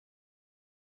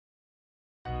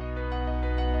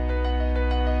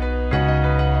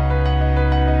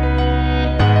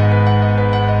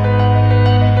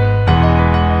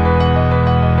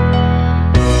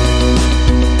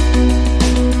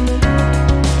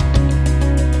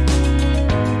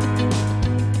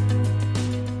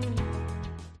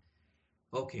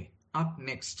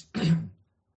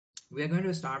We are going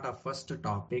to start our first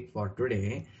topic for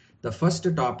today. The first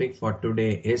topic for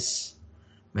today is,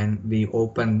 when we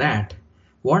open that,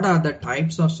 what are the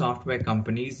types of software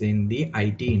companies in the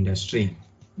IT industry?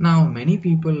 Now, many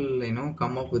people,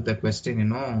 come up with the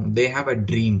question, they have a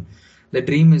dream. The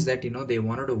dream is that, they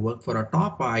wanted to work for a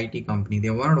top IT company. They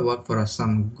wanted to work for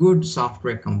some good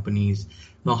software companies.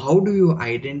 Now, how do you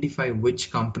identify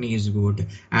which company is good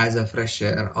as a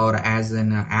fresher or as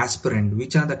an aspirant?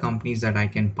 Which are the companies that I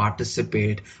can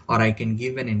participate or I can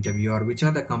give an interview, or which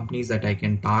are the companies that I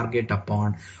can target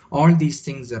upon? All these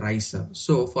things rise up.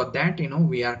 So for that,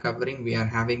 we are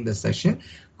having the session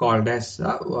called as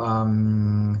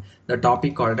the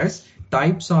topic called as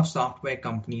types of software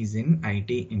companies in IT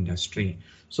industry.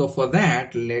 So for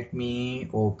that, let me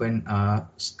open a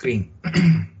screen.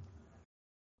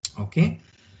 Okay,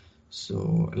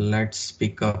 so let's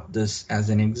pick up this as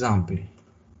an example.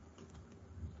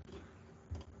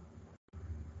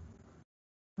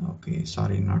 Okay,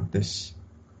 sorry, not this.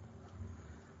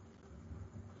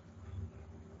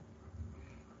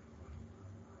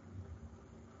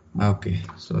 Okay,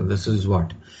 so this is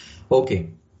what. Okay,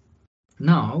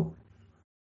 now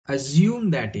assume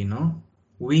that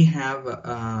we have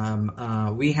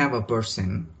a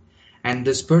person, and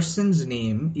this person's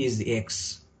name is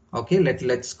X. Okay,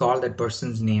 let's call that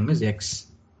person's name is X.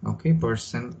 Okay,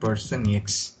 person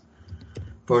X.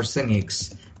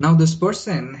 Now this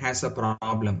person has a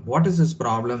problem. What is this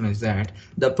problem? Is that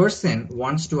the person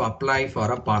wants to apply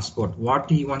for a passport. What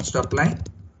he wants to apply?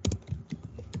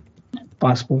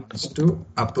 Passport. Wants to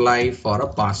apply for a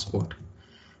passport.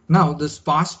 Now this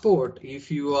passport,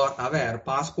 if you are aware,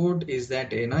 passport is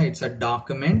that it's a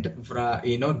document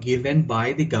given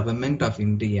by the government of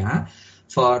India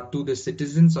to the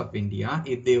citizens of India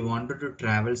if they wanted to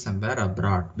travel somewhere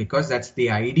abroad, because that's the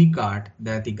ID card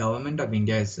that the government of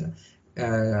India is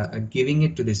giving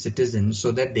it to the citizens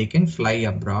so that they can fly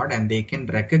abroad and they can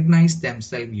recognize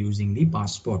themselves using the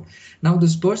passport. Now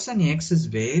this person X is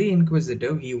very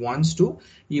inquisitive. He wants to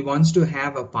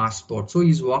have a passport, so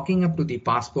he's walking up to the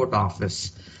passport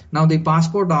office. Now the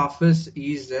passport office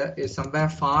is somewhere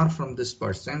far from this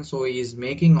person, so he is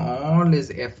making all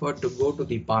his effort to go to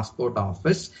the passport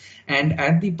office, and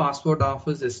at the passport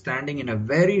office is standing in a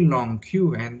very long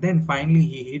queue, and then finally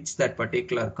he hits that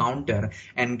particular counter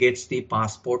and gets the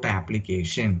passport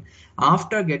application.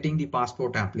 After getting the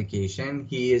passport application,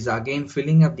 he is again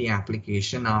filling up the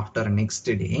application after next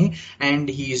day, and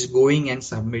he is going and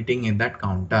submitting in that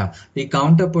counter. The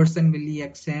counter person, will he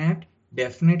accept?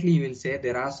 Definitely he will say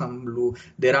there are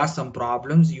some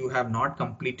problems. You have not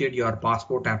completed your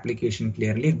passport application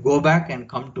clearly. Go back and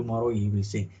come tomorrow, he will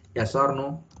say. Yes or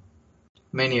no?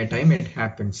 Many a time it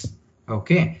happens.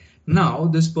 Okay. Now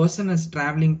this person is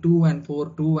traveling to and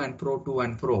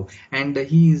fro, and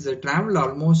he is traveled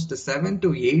almost 7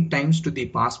 to 8 times to the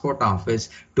passport office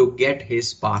to get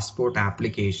his passport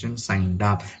application signed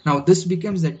up. Now this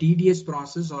becomes a tedious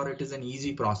process, or it is an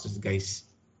easy process, guys?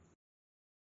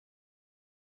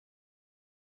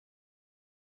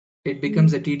 It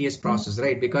becomes a tedious process,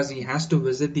 right? Because he has to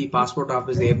visit the passport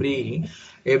office every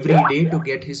day to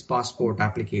get his passport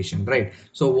application, right?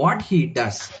 So what he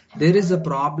does, there is a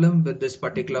problem with this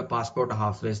particular passport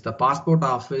office. The passport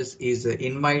office is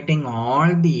inviting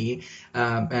all the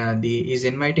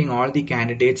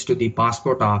candidates to the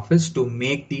passport office to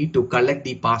collect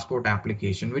the passport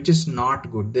application, which is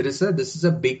not good. This is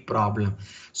a big problem.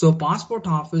 So passport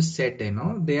office said,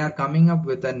 they are coming up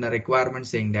with a requirement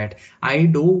saying that I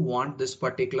don't want this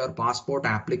particular passport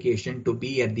application to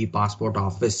be at the passport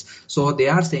office. So they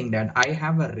are saying that I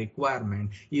have a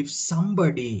requirement. If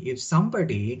somebody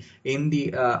in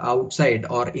the outside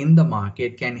or in the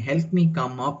market can help me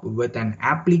come up with an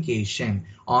application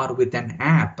or with an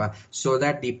app so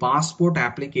that the passport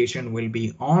application will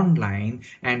be online,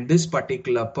 and this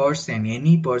particular person,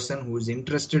 any person who is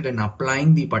interested in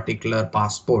applying the particular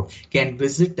passport, can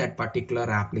visit that particular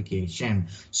application.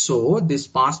 So this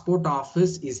passport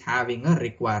office is having a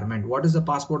requirement. What is the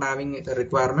passport having a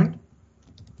requirement?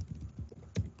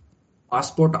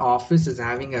 Passport office is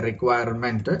having a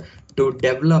requirement to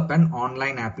develop an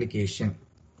online application.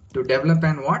 To develop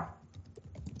an what?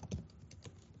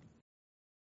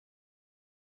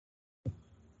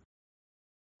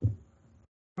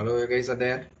 Hello, you guys are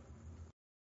there?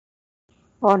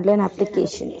 Online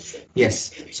application.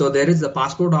 Yes. So there is the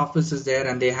passport office is there,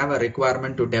 and they have a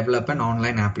requirement to develop an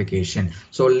online application.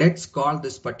 So let's call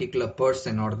this particular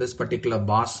person or this particular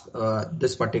box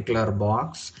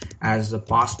as the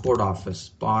passport office.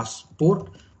 Passport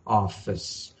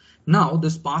office. Now,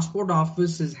 this passport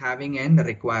office is having a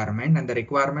requirement, and the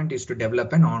requirement is to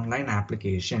develop an online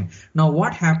application. Now,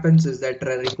 what happens is that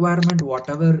the requirement,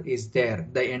 whatever is there,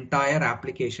 the entire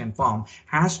application form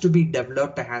has to be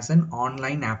developed as an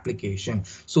online application.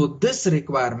 So this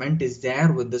requirement is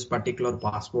there with this particular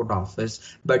passport office.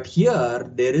 But here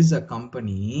there is a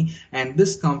company, and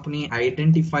this company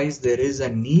identifies there is a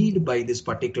need by this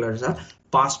particular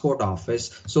passport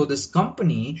office. So this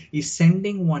company is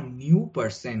sending one new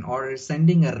person or is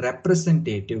sending a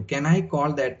representative. Can I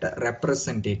call that a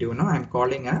representative? No, I'm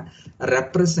calling a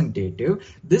representative.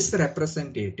 This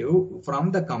representative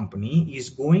from the company is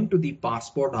going to the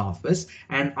passport office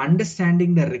and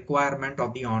understanding the requirement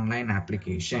of the online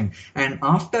application. And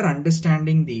after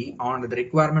understanding the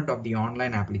requirement of the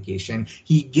online application,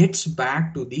 he gets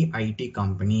back to the IT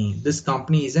company. This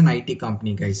company is an IT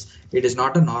company, guys. It is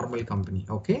not a normal company.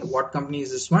 Okay, what company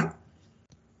is this one?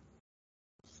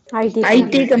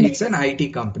 IT company. It's an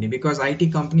IT company, because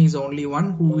IT company is only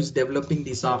one who is developing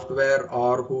the software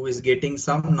or who is getting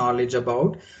some knowledge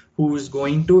about, who is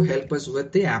going to help us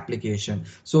with the application.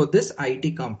 So this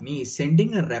IT company is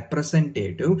sending a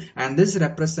representative, and this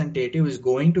representative is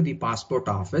going to the passport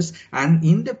office, and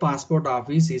in the passport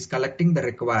office is collecting the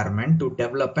requirement to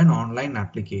develop an online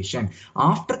application.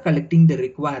 After collecting the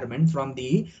requirement from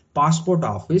the passport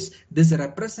office, this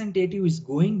representative is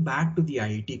going back to the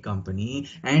IT company,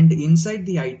 and inside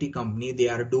the IT company they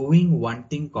are doing one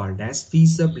thing called as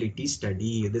feasibility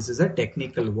study. This is a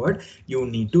technical word you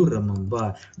need to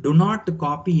remember. Do not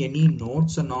copy any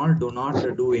notes and all, do not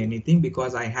do anything,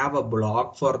 because I have a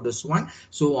blog for this one.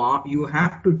 So you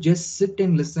have to just sit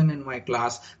and listen in my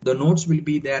class. The notes will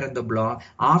be there in the blog.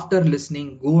 After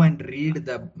listening, go and read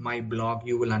my blog.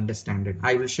 You will understand it.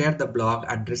 I will share the blog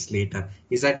address later.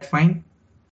 Is that fine?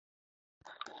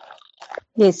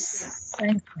 Yes.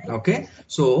 Okay,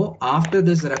 so after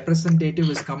this representative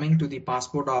is coming to the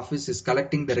passport office, is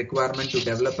collecting the requirement to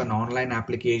develop an online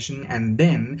application, and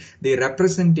then the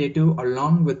representative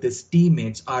along with his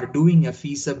teammates are doing a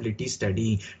feasibility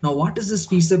study. Now, what is this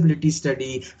feasibility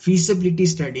study? Feasibility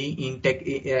study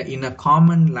in a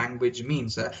common language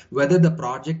means whether the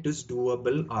project is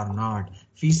doable or not.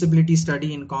 Feasibility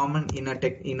study in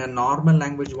a normal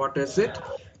language, what is it?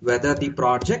 Whether the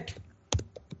project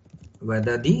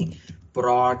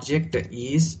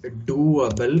is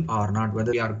doable or not,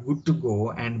 whether we are good to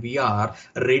go and we are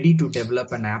ready to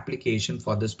develop an application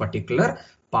for this particular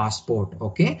passport.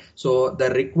 Okay, so the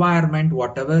requirement,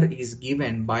 whatever is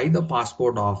given by the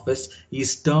passport office,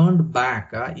 is turned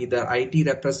back. Either IT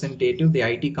representative, the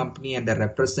IT company, and the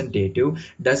representative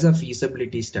does a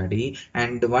feasibility study,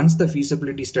 and once the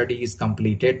feasibility study is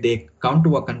completed, they come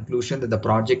to a conclusion that the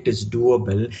project is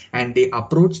doable, and they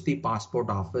approach the passport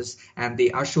office and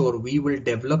they assure we will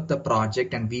develop the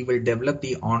project and we will develop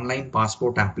the online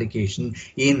passport application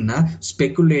in a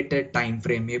speculated time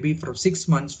frame. Maybe from 6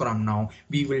 months from now,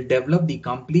 we will develop the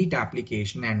complete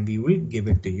application and we will give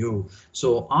it to you.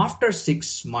 So after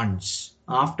 6 months,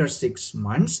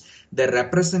 the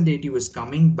representative is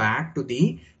coming back to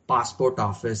the passport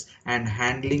office and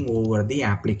handling over the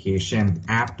application.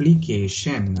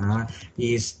 Application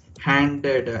is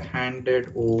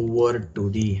handed over to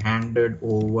the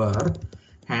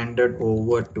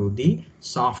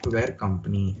software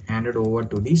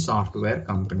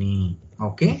company.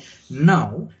 Okay,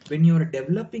 now when you are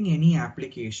developing any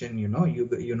application, you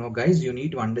know guys, you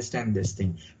need to understand this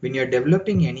thing. When you're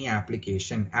developing any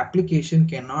application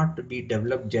cannot be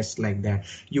developed just like that.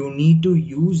 You need to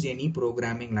use any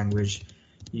programming language.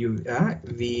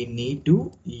 We need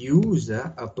to use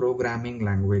a programming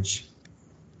language.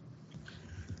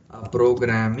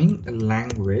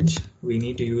 We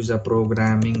need to use a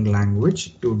programming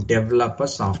language to develop a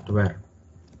software.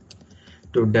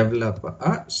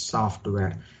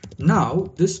 Now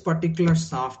this particular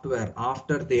software,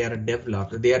 after they are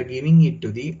developed, they are giving it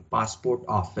to the passport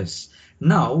office.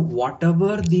 Now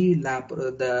whatever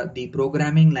the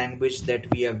programming language that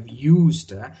we have used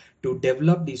to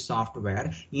develop the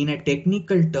software, in a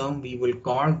technical term we will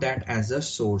call that as a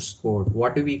source code.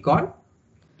 What do we call?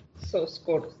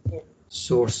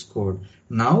 Source code.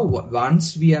 Now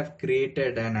once we have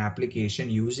created an application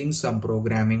using some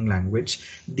programming language,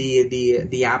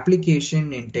 the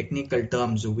application in technical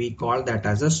terms we call that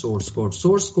as a source code.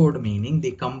 Source code meaning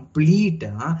the complete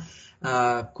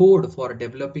code for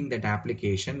developing that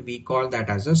application, we call that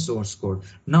as a source code.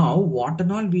 Now what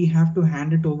and all we have to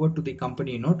hand it over to the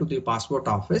company, to the passport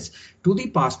office. To the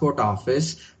passport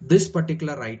office, this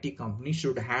particular IT company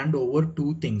should hand over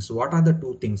two things. What are the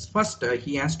two things? First,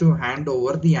 he has to hand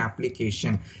over the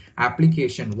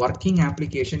working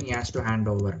application he has to hand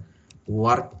over.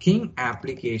 working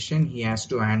application he has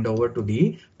to hand over to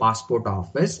the passport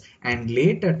office, and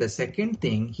later the second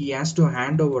thing, he has to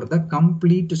hand over the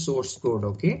complete source code.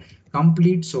 Okay,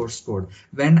 complete source code.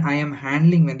 When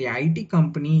the IT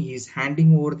company is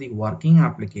handing over the working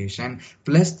application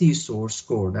plus the source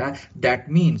code,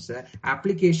 that means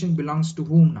application belongs to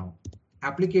whom now?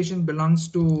 Application belongs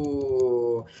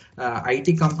to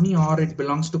IT company, or it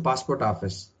belongs to passport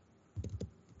office?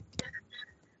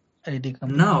 IT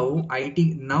company.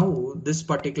 Now this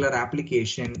particular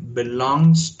application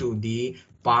belongs to the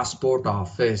passport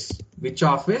office. Which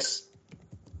office?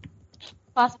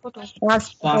 Passport office.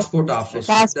 Passport office.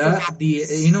 I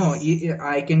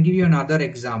can give you another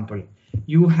example.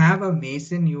 You have a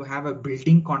mason, you have a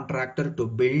building contractor to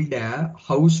build a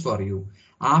house for you.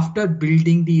 After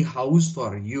building the house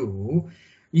for you,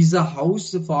 is a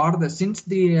house for the, since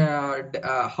the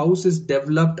house is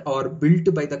developed or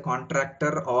built by the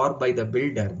contractor or by the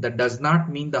builder, that does not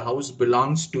mean the house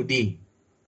belongs to the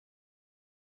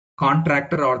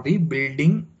contractor or the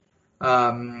building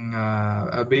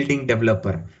building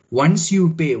developer. Once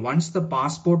the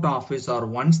passport office or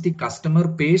once the customer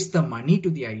pays the money to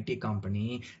the IT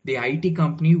company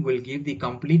will give the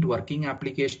complete working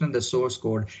application and the source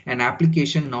code. An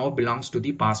application now belongs to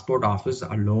the passport office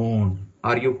alone.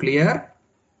 Are you clear?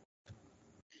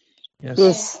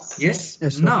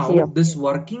 Yes. Now this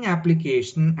working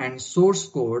application and source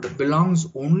code belongs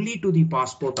only to the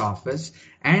passport office,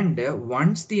 and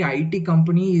once the IT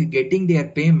company is getting their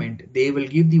payment, they will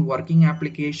give the working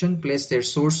application plus their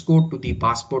source code to the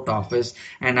passport office.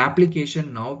 An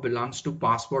application now belongs to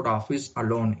passport office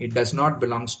alone. It does not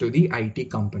belongs to the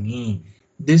IT company.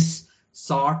 This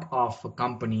sort of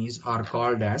companies are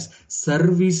called as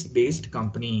service-based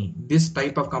company. This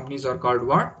type of companies are called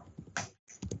what?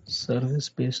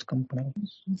 Service-based company.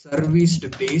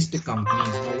 Service-based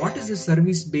companies. Now, what is a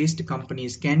service-based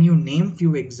companies? Can you name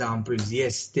few examples?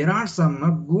 Yes, there are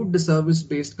some good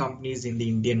service-based companies in the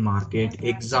Indian market.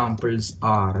 Examples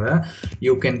are,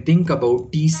 you can think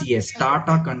about TCS,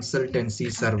 Tata Consultancy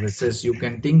Services. You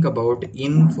can think about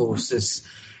Infosys.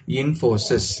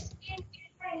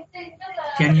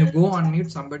 Can you go on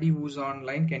mute? Somebody who's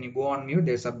online, can you go on mute?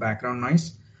 There's a background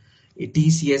noise.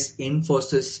 TCS,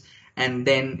 Infosys, and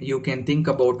then you can think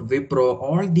about Wipro.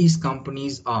 All these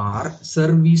companies are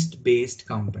service-based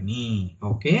company.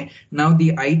 Okay. Now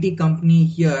the IT company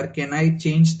here, can I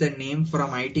change the name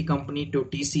from IT company to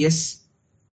TCS?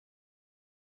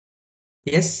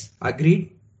 Yes,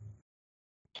 agreed?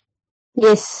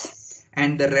 Yes.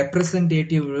 And the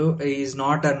representative is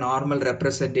not a normal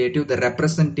representative. The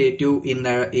representative in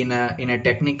a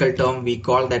technical term, we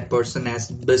call that person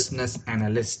as business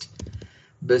analyst.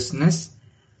 Business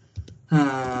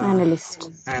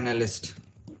analyst.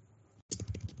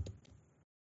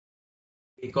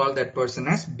 We call that person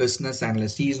as business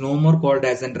analyst. He is no more called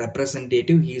as a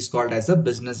representative. He is called as a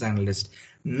business analyst.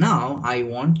 Now I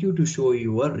want you to show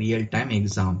you a real-time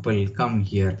example. Come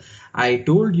here. I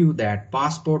told you that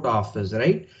passport office,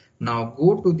 right? Now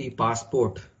go to the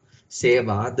passport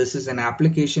Seva. This is an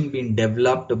application being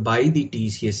developed by the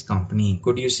TCS company.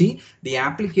 Could you see? The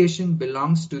application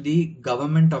belongs to the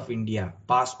Government of India,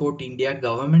 Passport India,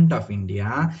 Government of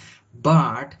India.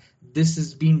 But this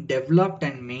is being developed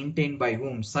and maintained by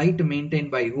whom? Site maintained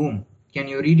by whom? Can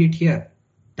you read it here?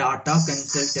 Tata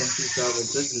Consultancy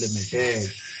Services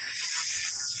Limited.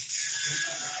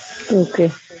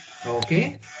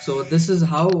 Okay, so this is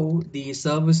how the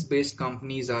service-based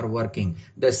companies are working.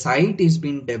 The site is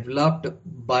being developed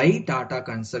by Tata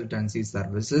Consultancy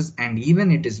Services and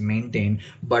even it is maintained,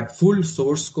 but full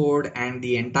source code and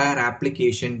the entire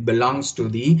application belongs to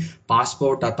the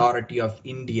Passport Authority of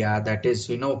India. That is,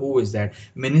 who is that?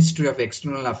 Ministry of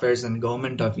External Affairs and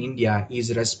Government of India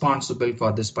is responsible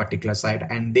for this particular site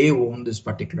and they own this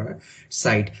particular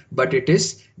site, but it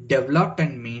is developed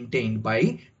and maintained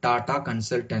by Tata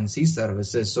Consultancy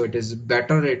Services. So it is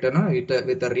better written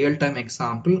with a real-time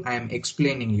example. I am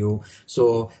explaining you.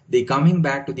 So coming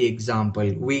back to the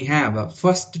example, we have a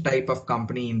first type of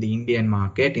company in the Indian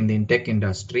market, in the tech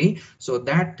industry. So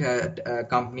that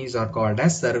companies are called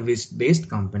as service-based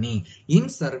company. In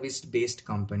service-based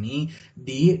company,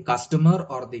 the customer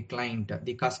or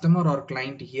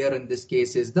client here in this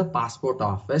case is the passport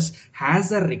office,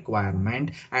 has a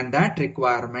requirement, and that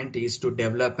requirement is to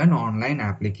develop an online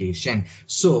application.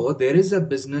 So So there is a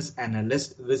business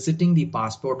analyst visiting the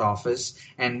passport office,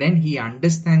 and then he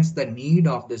understands the need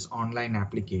of this online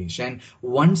application.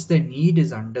 Once the need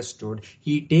is understood,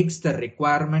 he takes the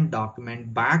requirement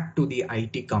document back to the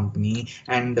IT company,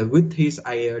 and with his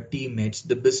teammates,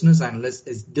 the business analyst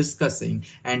is discussing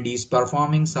and he's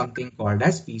performing something called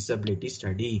as feasibility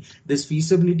study. This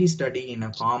feasibility study in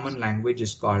a common language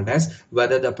is called as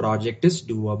whether the project is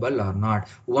doable or not.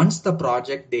 Once the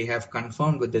project, they have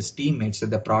confirmed with his teammates that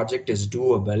the project is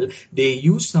doable, they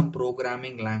use some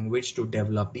programming language to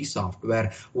develop the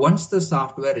software. Once the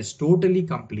software is totally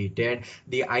completed,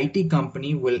 the IT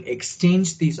company will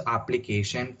exchange this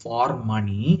application for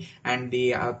money, and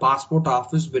the passport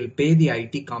office will pay the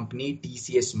IT company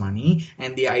TCS money,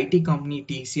 and the IT company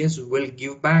TCS will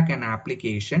give back an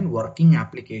application, working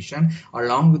application,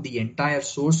 along with the entire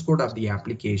source code of the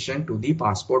application to the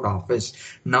passport office.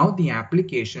 Now the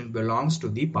application belongs to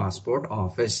the passport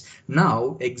office.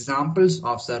 Now examples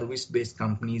of service-based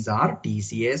companies are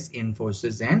TCS,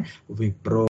 Infosys, and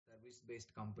Wipro.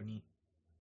 Service-based company.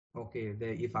 Okay,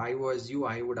 if I was you,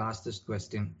 I would ask this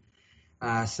question.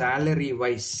 Salary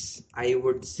wise, I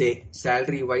would say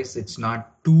salary wise, it's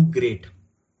not too great.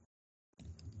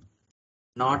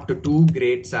 Not too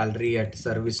great salary at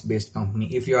service-based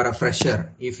company. If you are a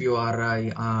fresher, if you are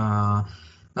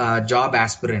a job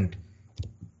aspirant,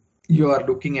 you are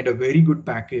looking at a very good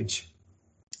package.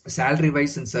 Salary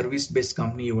wise in service based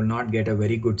company, you will not get a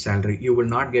very good salary. You will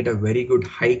not get a very good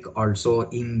hike also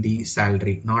in the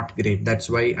salary. Not great. That's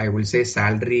why I will say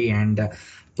salary and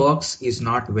perks is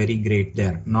not very great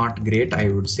there. Not great, I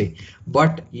would say.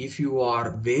 But if you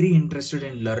are very interested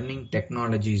in learning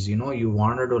technologies, you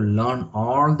wanted to learn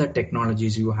all the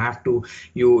technologies, you have to,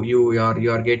 you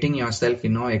are getting yourself,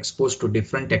 exposed to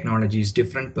different technologies,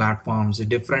 different platforms,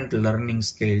 different learning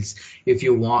skills. If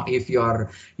you are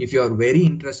very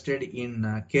interested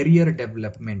in career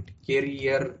development,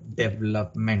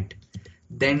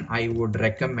 then I would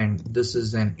recommend this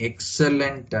is an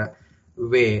excellent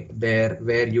way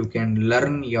where you can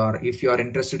learn if you are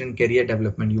interested in career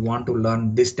development, you want to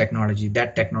learn this technology,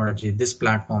 that technology, this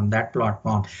platform, that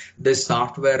platform, this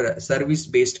software service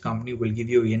based company will give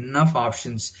you enough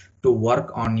options to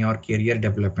work on your career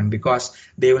development, because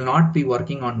they will not be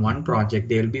working on one project,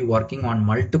 they will be working on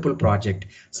multiple projects.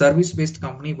 Service based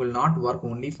company will not work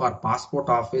only for passport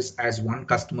office as one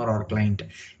customer or client.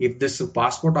 If this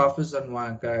passport office and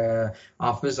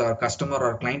office or customer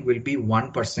or client will be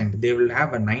 1%, they will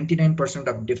have a 99%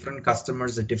 of different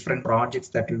customers, different projects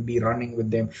that will be running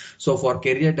with them. So for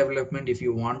career development, if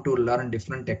you want to learn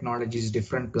different technologies,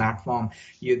 different platform,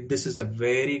 this is a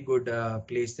very good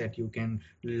place that you can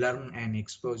learn and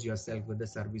expose yourself with a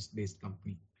service based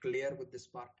company. Clear with this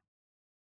part?